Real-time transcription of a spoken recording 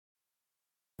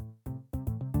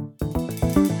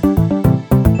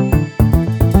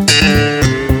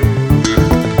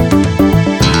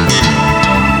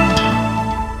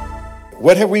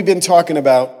What have we been talking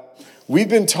about? We've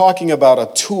been talking about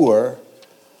a tour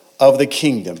of the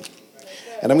kingdom.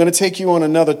 And I'm going to take you on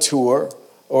another tour,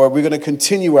 or we're going to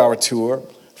continue our tour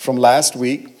from last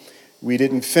week. We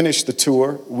didn't finish the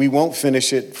tour. We won't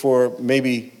finish it for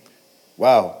maybe,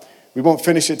 we won't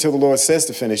finish it till the Lord says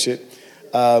to finish it.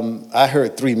 I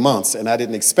heard 3 months, and I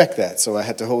didn't expect that, so I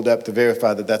had to hold up to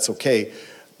verify that that's okay.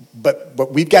 But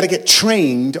we've got to get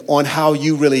trained on how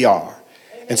you really are.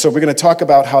 And so we're going to talk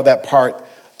about how that part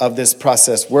of this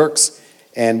process works,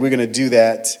 and we're going to do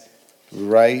that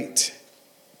right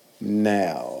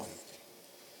now.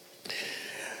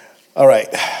 All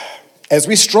right. As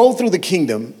we stroll through the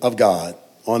kingdom of God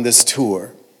on this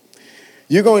tour,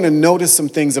 you're going to notice some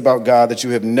things about God that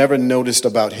you have never noticed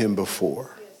about him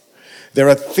before. There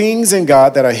are things in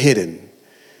God that are hidden.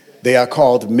 They are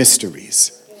called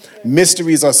mysteries.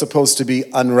 Mysteries are supposed to be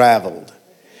unraveled.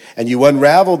 And you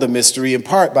unravel the mystery in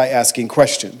part by asking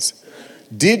questions.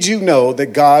 Did you know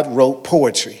that God wrote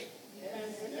poetry?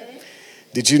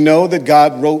 Did you know that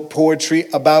God wrote poetry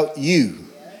about you?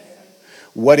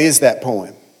 What is that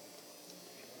poem?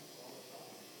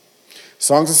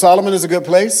 Songs of Solomon is a good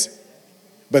place,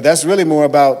 but that's really more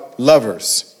about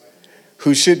lovers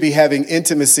who should be having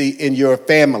intimacy in your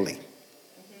family.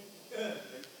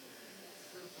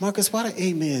 Marcus, why do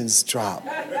amens drop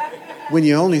when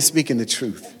you're only speaking the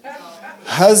truth?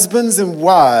 Husbands and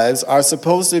wives are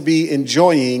supposed to be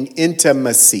enjoying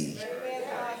intimacy.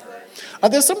 Are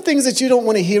there some things that you don't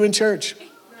want to hear in church?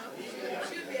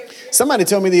 Somebody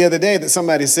told me the other day that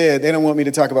somebody said they don't want me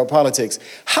to talk about politics.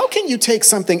 How can you take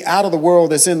something out of the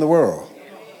world that's in the world?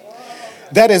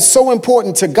 That is so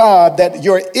important to God that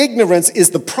your ignorance is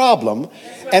the problem,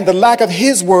 and the lack of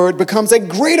his word becomes a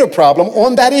greater problem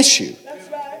on that issue.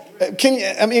 Can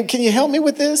you help me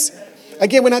with this?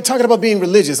 Again, we're not talking about being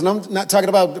religious, and I'm not talking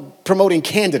about promoting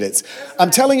candidates. I'm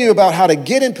telling you about how to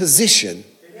get in position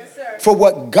for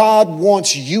what God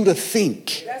wants you to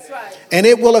think. And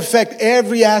it will affect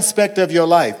every aspect of your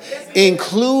life,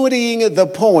 including the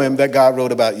poem that God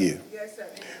wrote about you.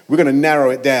 We're going to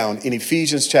narrow it down in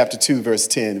Ephesians chapter 2, verse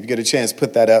 10. If you get a chance,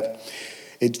 put that up.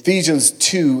 Ephesians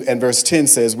 2 and verse 10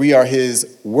 says, we are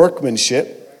his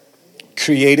workmanship,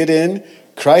 created in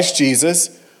Christ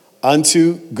Jesus,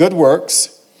 unto good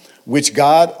works, which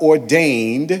God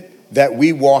ordained that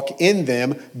we walk in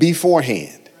them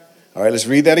beforehand. All right, let's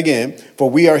read that again. For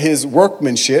we are his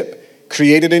workmanship,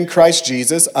 created in Christ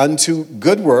Jesus, unto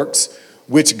good works,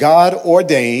 which God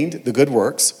ordained, the good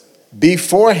works,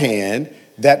 beforehand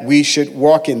that we should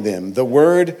walk in them. The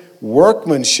word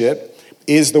workmanship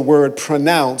is the word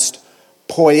pronounced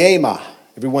poema.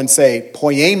 Everyone say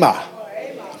poema.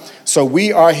 So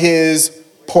we are his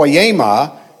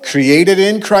poema, created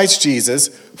in Christ Jesus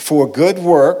for good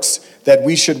works that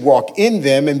we should walk in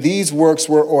them, and these works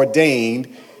were ordained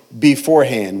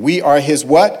beforehand. We are his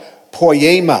what?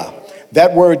 Poema.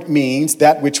 That word means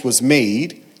that which was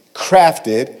made,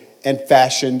 crafted, and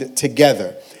fashioned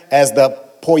together. As the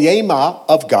poema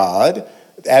of God,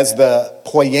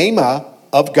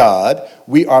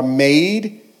 we are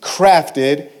made,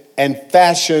 crafted, and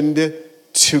fashioned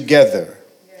together.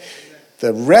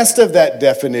 The rest of that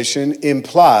definition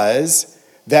implies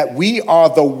that we are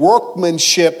the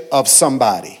workmanship of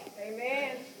somebody.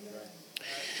 Amen.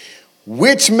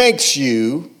 Which makes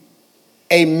you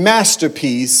a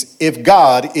masterpiece if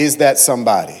God is that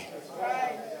somebody.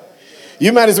 Right.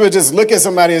 You might as well just look at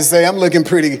somebody and say, I'm looking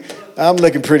pretty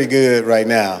good right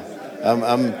now.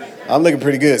 I'm looking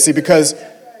pretty good. See, because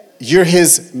you're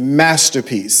his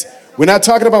masterpiece. We're not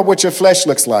talking about what your flesh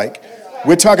looks like.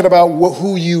 We're talking about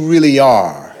who you really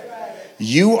are.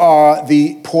 You are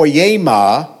the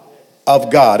poema of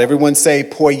God. Everyone say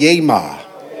poema.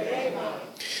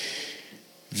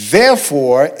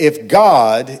 Therefore, if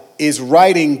God is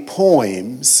writing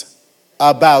poems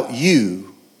about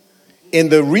you, in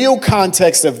the real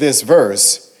context of this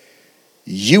verse,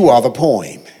 you are the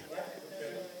poem.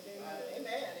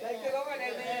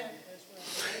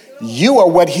 You are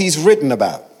what he's written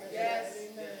about.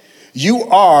 You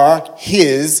are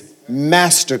his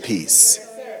masterpiece.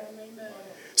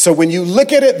 So when you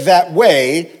look at it that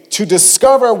way, to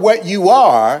discover what you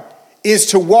are is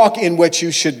to walk in what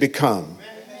you should become.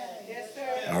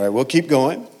 All right, we'll keep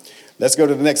going. Let's go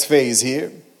to the next phase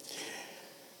here.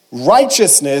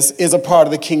 Righteousness is a part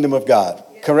of the kingdom of God,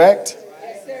 correct?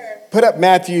 Put up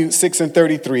Matthew 6 and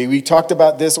 33. We talked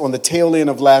about this on the tail end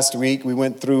of last week. We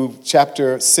went through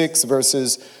chapter 6,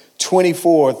 verses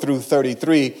 24 through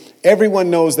 33. Everyone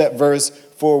knows that verse,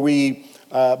 for we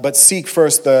but seek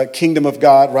first the kingdom of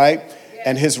God, right?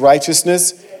 And his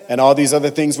righteousness, and all these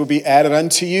other things will be added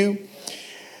unto you.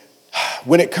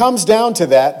 When it comes down to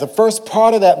that, the first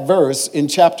part of that verse in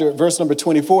verse number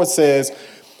 24 says,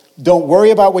 don't worry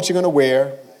about what you're going to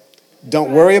wear.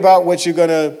 Don't worry about what you're going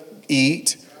to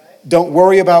eat. Don't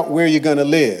worry about where you're going to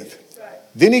live.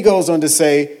 Then he goes on to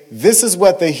say, this is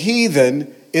what the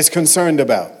heathen is concerned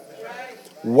about.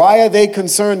 Why are they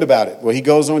concerned about it? Well, he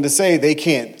goes on to say they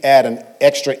can't add an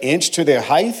extra inch to their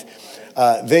height.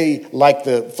 They, like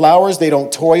the flowers, they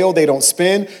don't toil, they don't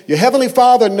spin. Your heavenly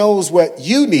Father knows what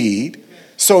you need.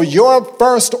 So your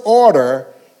first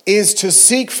order is to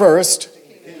seek first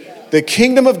the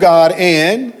kingdom of God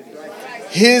and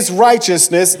his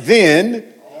righteousness, then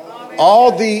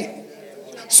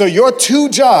so your two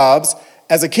jobs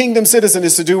as a kingdom citizen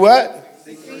is to do what?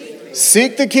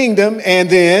 Seek the kingdom and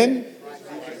then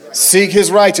seek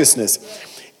his righteousness.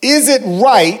 Is it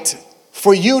right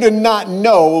for you to not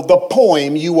know the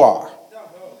poem you are?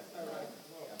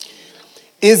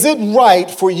 Is it right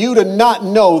for you to not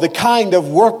know the kind of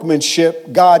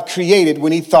workmanship God created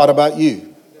when he thought about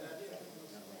you?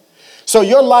 So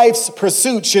your life's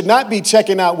pursuit should not be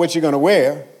checking out what you're going to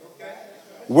wear,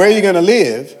 where you're going to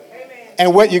live,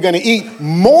 and what you're going to eat,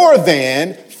 more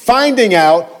than finding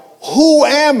out who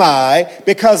am I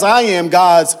because I am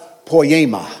God's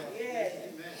poema.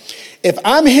 If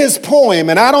I'm his poem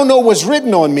and I don't know what's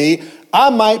written on me,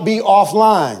 I might be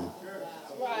offline.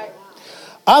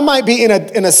 I might be in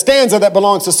a stanza that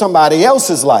belongs to somebody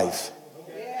else's life.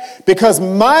 Because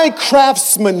my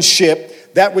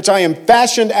craftsmanship, that which I am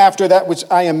fashioned after, that which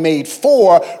I am made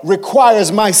for,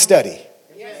 requires my study.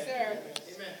 Yes, sir.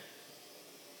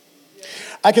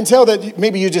 I can tell that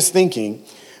maybe you're just thinking,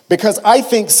 because I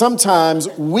think sometimes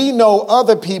we know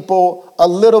other people a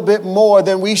little bit more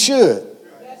than we should.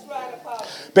 That's right, Apostle.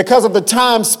 Because of the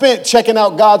time spent checking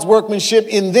out God's workmanship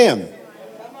in them.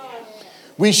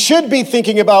 We should be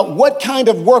thinking about what kind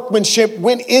of workmanship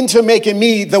went into making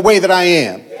me the way that I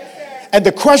am. Yes, and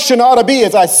the question ought to be,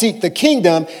 as I seek the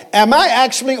kingdom, am I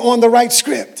actually on the right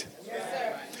script?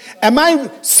 Yes, am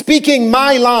I speaking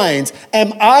my lines?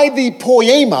 Am I the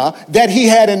poema that he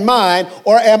had in mind,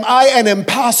 or am I an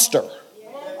imposter?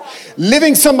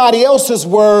 Living somebody else's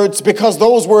words because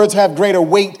those words have greater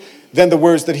weight than the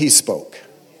words that he spoke.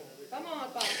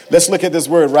 Let's look at this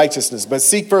word righteousness. But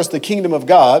seek first the kingdom of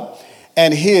God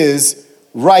and his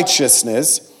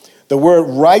righteousness. The word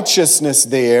righteousness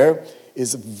there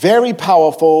is very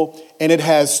powerful, and it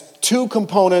has two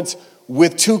components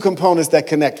with two components that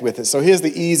connect with it. So here's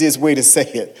the easiest way to say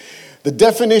it. The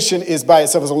definition is by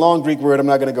itself. It's a long Greek word. I'm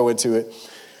not going to go into it.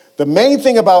 The main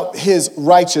thing about his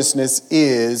righteousness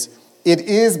is it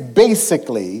is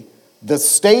basically the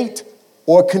state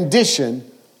or condition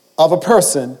of a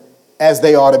person as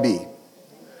they ought to be.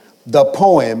 The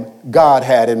poem God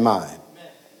had in mind.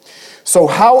 So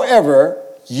however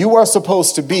you are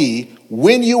supposed to be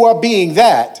when you are being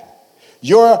that,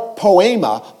 your poem,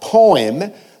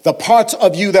 the parts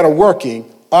of you that are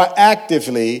working are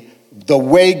actively the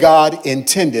way God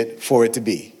intended for it to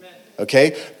be.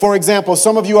 Okay? For example,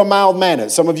 some of you are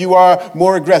mild-mannered. Some of you are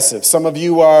more aggressive. Some of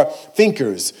you are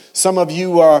thinkers. Some of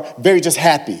you are very just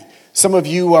happy. Some of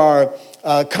you are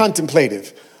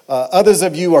contemplative. Others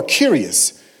of you are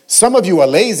curious. Some of you are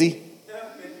lazy.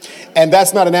 And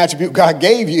that's not an attribute God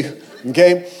gave you,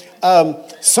 okay?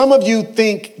 Some of you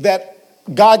think that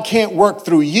God can't work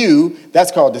through you. That's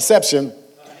called deception.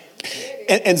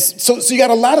 And so you got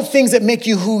a lot of things that make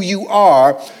you who you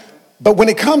are. But when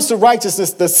it comes to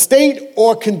righteousness, the state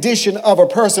or condition of a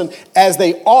person as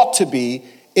they ought to be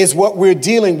is what we're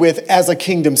dealing with as a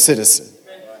kingdom citizen,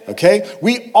 okay?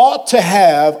 We ought to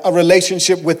have a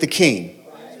relationship with the king.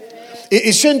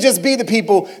 It shouldn't just be the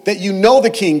people that you know the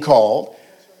king called.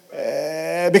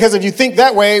 Because if you think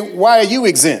that way, why are you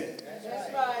exempt?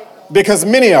 Because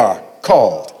many are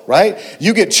called, right?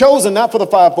 You get chosen not for the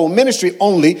fivefold ministry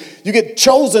only. You get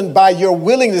chosen by your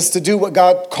willingness to do what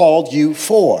God called you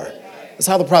for. That's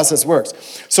how the process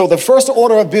works. So the first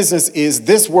order of business is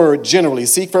this word generally.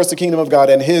 Seek first the kingdom of God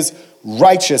and his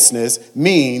righteousness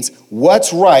means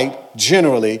what's right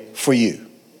generally for you.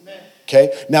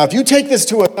 Okay. Now, if you take this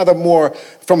to another more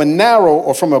from a narrow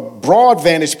or from a broad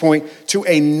vantage point to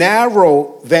a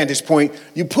narrow vantage point,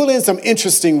 you pull in some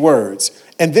interesting words.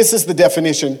 And this is the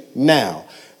definition now.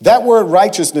 That word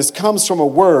righteousness comes from a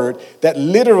word that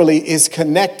literally is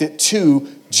connected to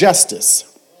justice.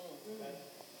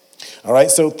 All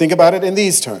right. So think about it in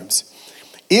these terms.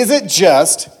 Is it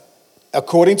just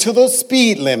according to the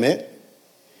speed limit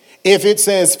if it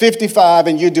says 55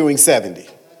 and you're doing 70?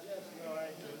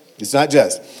 It's not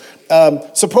just.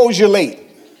 Suppose you're late.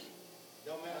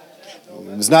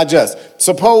 It's not just.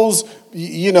 Suppose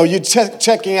you're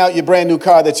checking out your brand new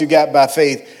car that you got by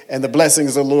faith, and the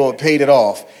blessings of the Lord paid it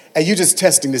off, and you're just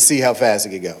testing to see how fast it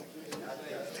can go.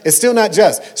 It's still not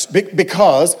just,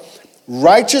 because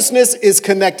righteousness is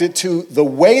connected to the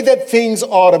way that things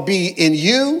ought to be in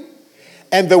you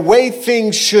and the way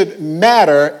things should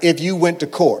matter if you went to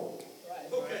court.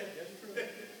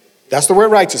 That's the word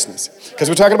righteousness. Because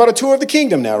we're talking about a tour of the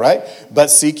kingdom now, right? But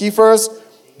seek ye first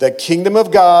the kingdom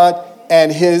of God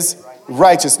and his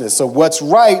righteousness. So what's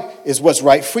right is what's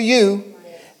right for you.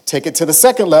 Take it to the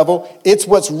second level. It's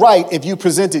what's right if you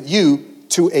presented you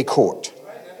to a court.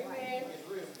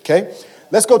 Okay?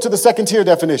 Let's go to the second tier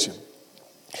definition.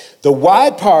 The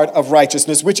wide part of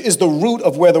righteousness, which is the root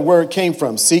of where the word came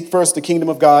from. Seek first the kingdom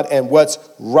of God and what's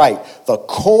right. The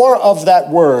core of that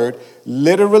word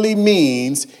literally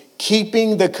means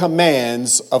keeping the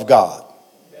commands of God.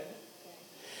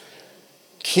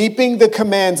 Keeping the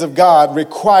commands of God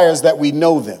requires that we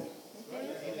know them.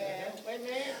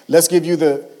 Let's give you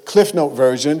the Cliff Note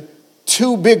version.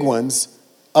 2 big ones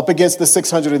up against the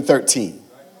 613.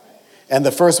 And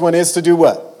the first one is to do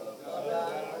what?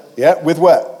 Yeah, with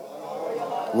what?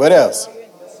 What else?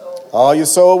 All your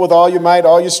soul, with all your might,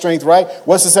 all your strength, right?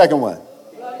 What's the second one?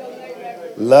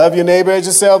 Love your neighbor as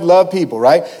yourself, love people,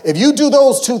 right? If you do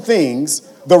those 2 things,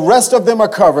 the rest of them are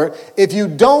covered. If you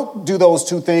don't do those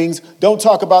 2 things, don't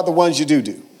talk about the ones you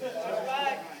do.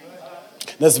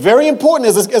 That's very important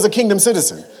as a kingdom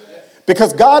citizen,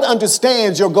 because God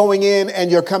understands you're going in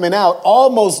and you're coming out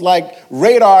almost like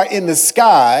radar in the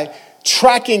sky,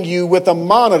 tracking you with a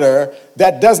monitor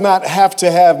that does not have to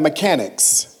have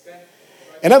mechanics.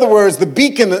 In other words, the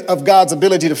beacon of God's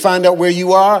ability to find out where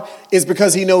you are is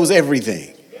because he knows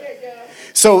everything.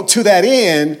 So to that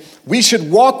end, we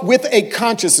should walk with a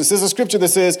consciousness. There's a scripture that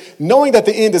says, knowing that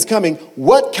the end is coming,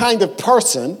 what kind of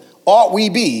person ought we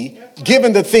be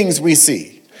given the things we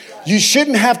see? You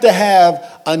shouldn't have to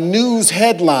have a news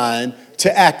headline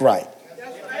to act right.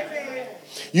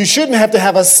 You shouldn't have to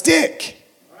have a stick,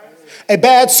 a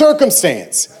bad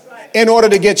circumstance in order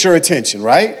to get your attention,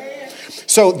 right?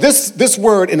 So this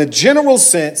word in a general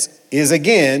sense is,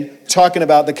 again, talking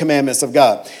about the commandments of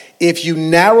God. If you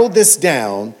narrow this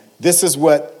down, this is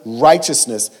what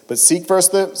righteousness, but seek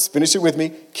first finish it with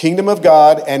me, kingdom of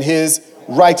God and his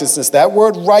righteousness. That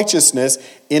word righteousness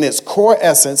in its core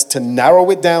essence, to narrow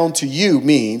it down to you,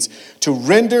 means to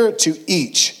render to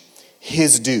each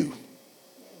his due.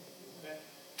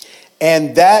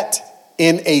 And that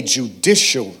in a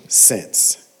judicial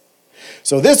sense.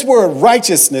 So this word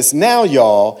righteousness now,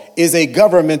 y'all, is a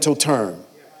governmental term.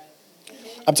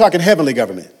 I'm talking heavenly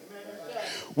government.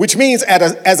 Which means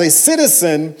as a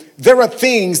citizen, there are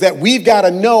things that we've got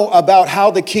to know about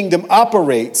how the kingdom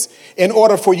operates in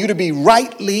order for you to be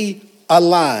rightly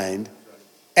aligned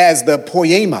as the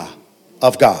poema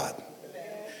of God.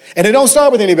 And it don't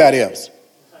start with anybody else.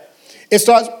 It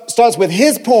starts with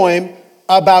his poem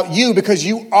about you, because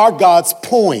you are God's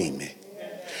poem.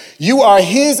 You are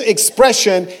his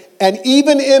expression, and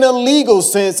even in a legal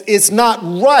sense, it's not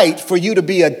right for you to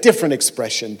be a different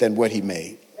expression than what he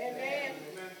made.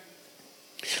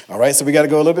 All right, so we got to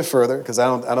go a little bit further, because I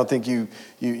don't think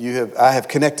I have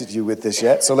connected you with this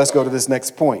yet. So let's go to this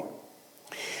next point.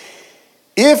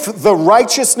 If the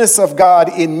righteousness of God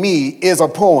in me is a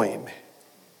poem,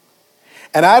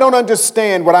 and I don't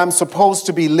understand what I'm supposed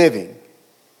to be living,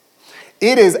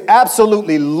 it is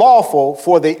absolutely lawful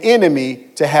for the enemy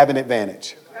to have an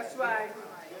advantage. That's right.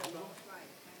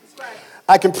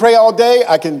 I can pray all day,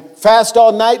 I can fast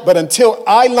all night, but until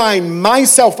I line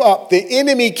myself up, the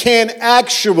enemy can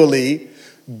actually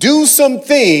do some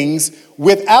things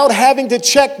without having to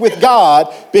check with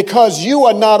God, because you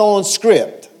are not on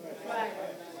script.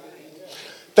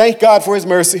 Thank God for his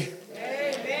mercy.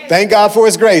 Thank God for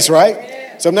his grace, right?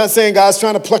 So I'm not saying God's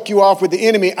trying to pluck you off with the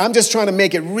enemy. I'm just trying to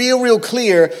make it real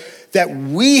clear that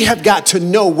we have got to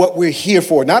know what we're here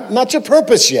for. Not your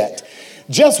purpose yet.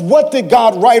 Just what did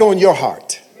God write on your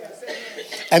heart?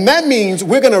 And that means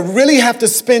we're going to really have to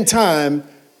spend time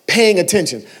paying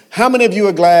attention. How many of you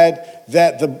are glad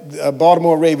that the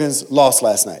Baltimore Ravens lost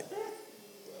last night?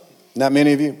 Not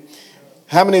many of you.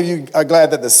 How many of you are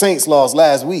glad that the Saints lost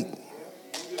last week?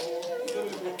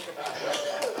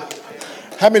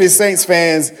 How many Saints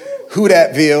fans,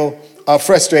 Hoodatville, are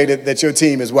frustrated that your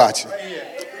team is watching?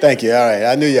 Thank you. All right.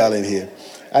 I knew y'all in here.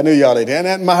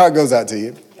 And my heart goes out to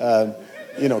you.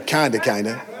 Kind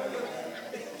of.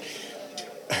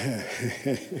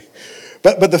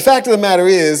 But the fact of the matter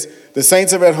is, the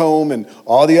Saints are at home and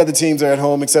all the other teams are at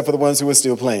home except for the ones who are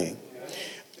still playing.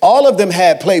 All of them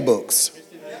had playbooks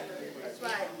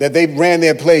that they ran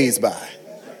their plays by.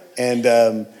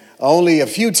 And Only a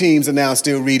few teams are now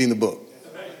still reading the book,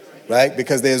 right?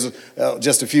 Because there's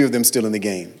just a few of them still in the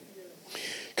game.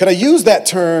 Could I use that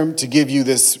term to give you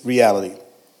this reality?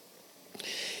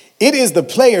 It is the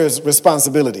player's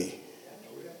responsibility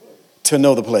to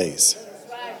know the plays.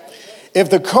 If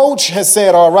the coach has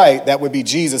said, all right, that would be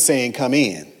Jesus saying, come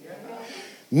in.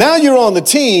 Now you're on the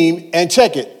team, and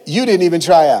check it, you didn't even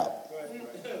try out.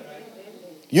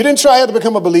 You didn't try out to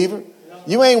become a believer.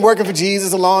 You ain't working for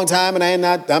Jesus a long time, and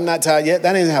I'm not tired yet.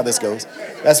 That ain't how this goes.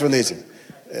 That's religion.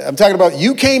 I'm talking about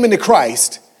you came into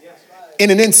Christ in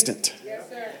an instant.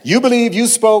 You believe, you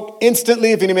spoke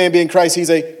instantly. If any man be in Christ, he's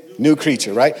a new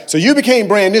creature, right? So you became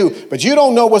brand new, but you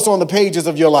don't know what's on the pages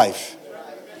of your life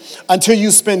until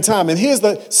you spend time. And here's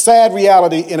the sad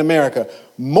reality in America.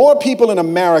 More people in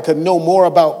America know more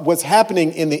about what's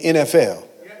happening in the NFL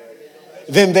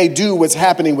than they do what's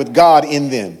happening with God in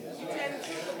them.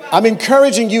 I'm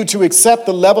encouraging you to accept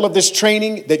the level of this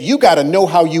training that you got to know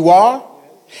how you are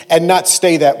and not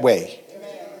stay that way.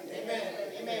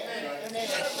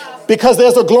 Because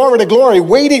there's a glory to glory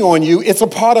waiting on you. It's a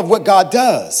part of what God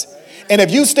does. And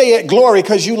if you stay at glory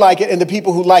because you like it and the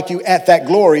people who like you at that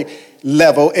glory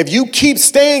level, if you keep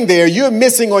staying there, you're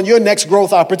missing on your next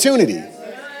growth opportunity.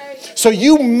 So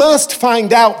you must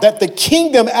find out that the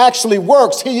kingdom actually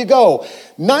works. Here you go.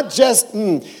 Not just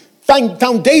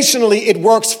foundationally, it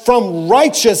works from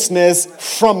righteousness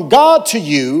from God to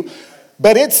you,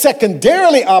 but it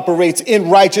secondarily operates in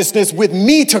righteousness with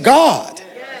me to God.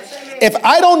 If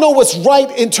I don't know what's right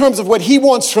in terms of what he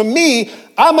wants from me,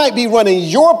 I might be running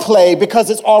your play because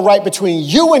it's all right between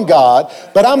you and God,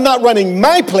 but I'm not running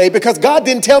my play because God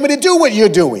didn't tell me to do what you're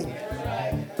doing.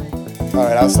 All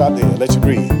right, I'll stop there. Let you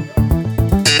breathe.